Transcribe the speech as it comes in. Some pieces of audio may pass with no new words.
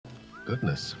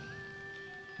Goodness.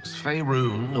 Was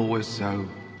Faerun always so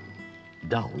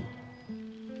dull?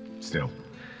 Still,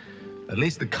 at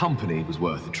least the company was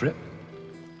worth the trip,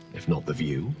 if not the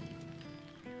view.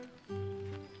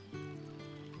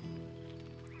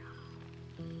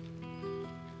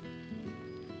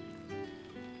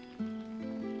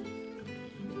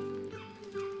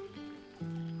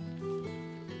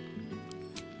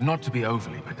 Not to be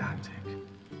overly pedantic,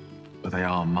 but they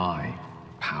are my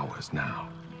powers now.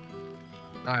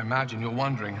 I imagine you're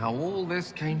wondering how all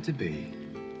this came to be.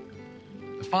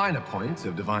 The finer points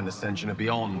of divine ascension are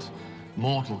beyond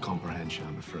mortal comprehension,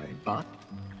 I'm afraid, but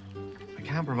I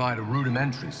can provide a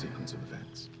rudimentary sequence of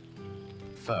events.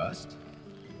 First,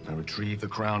 I retrieved the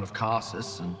crown of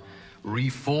Karsus and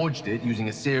reforged it using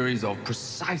a series of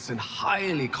precise and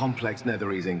highly complex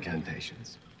Netherese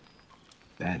incantations.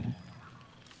 Then,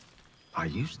 I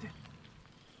used it.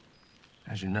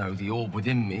 As you know, the orb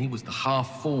within me was the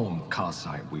half-formed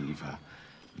Karsite Weaver.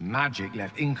 Magic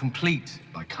left incomplete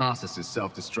by Karsus'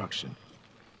 self-destruction.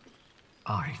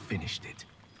 I finished it.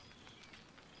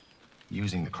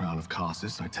 Using the crown of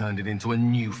Karsus, I turned it into a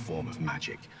new form of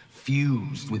magic,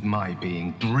 fused with my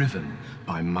being, driven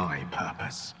by my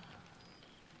purpose.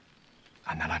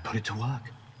 And then I put it to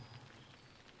work.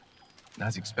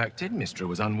 As expected, Mystra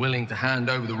was unwilling to hand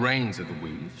over the reins of the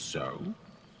Weave, so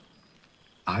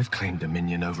I've claimed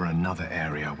dominion over another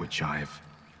area which I've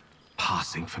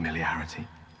passing familiarity.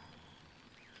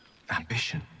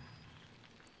 Ambition.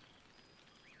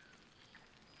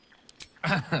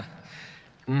 I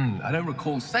don't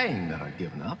recall saying that I'd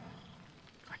given up.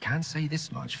 I can say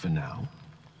this much for now.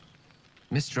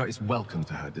 Mystra is welcome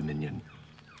to her dominion.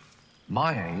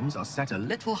 My aims are set a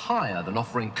little higher than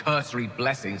offering cursory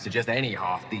blessings to just any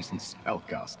half-decent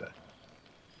spellcaster.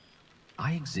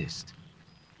 I exist,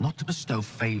 not to bestow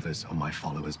favors on my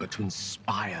followers, but to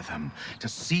inspire them to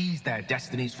seize their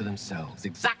destinies for themselves,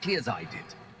 exactly as I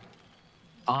did.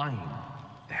 I'm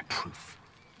their proof.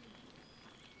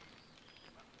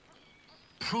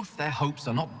 Proof their hopes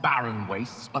are not barren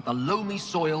wastes, but the loamy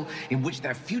soil in which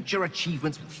their future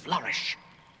achievements will flourish.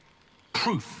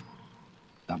 Proof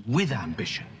that with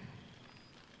ambition,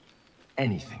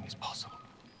 anything is possible.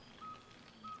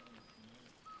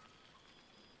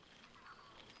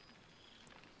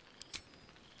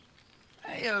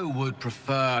 Ao would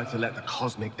prefer to let the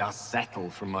cosmic dust settle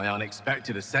from my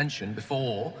unexpected ascension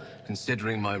before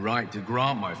considering my right to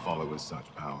grant my followers such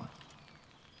power.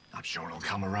 I'm sure it'll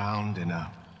come around in a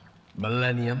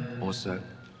millennium or so,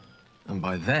 and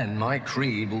by then my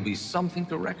creed will be something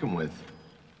to reckon with.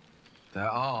 There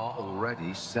are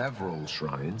already several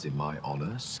shrines in my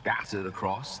honor scattered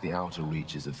across the outer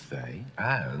reaches of Thay,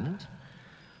 and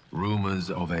rumors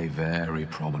of a very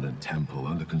prominent temple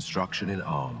under construction in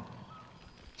Arm.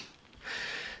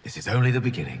 This is only the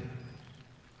beginning.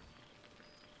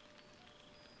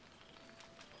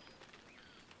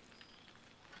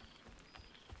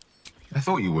 I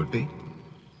thought you would be.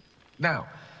 Now,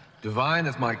 divine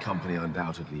as my company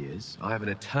undoubtedly is, I have an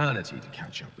eternity to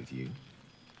catch up with you.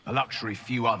 A luxury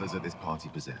few others at this party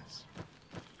possess.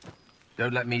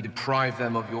 Don't let me deprive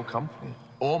them of your company,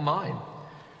 or mine,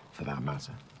 for that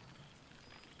matter.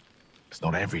 It's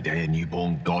not every day a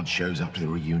newborn god shows up to the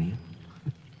reunion.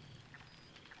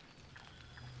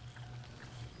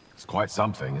 It's quite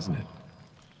something, isn't it?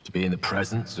 To be in the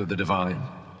presence of the divine.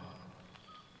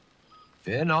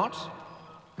 Fear not.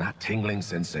 That tingling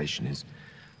sensation is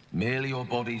merely your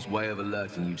body's way of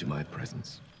alerting you to my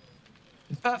presence.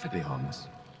 It's perfectly harmless.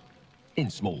 In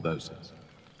small doses.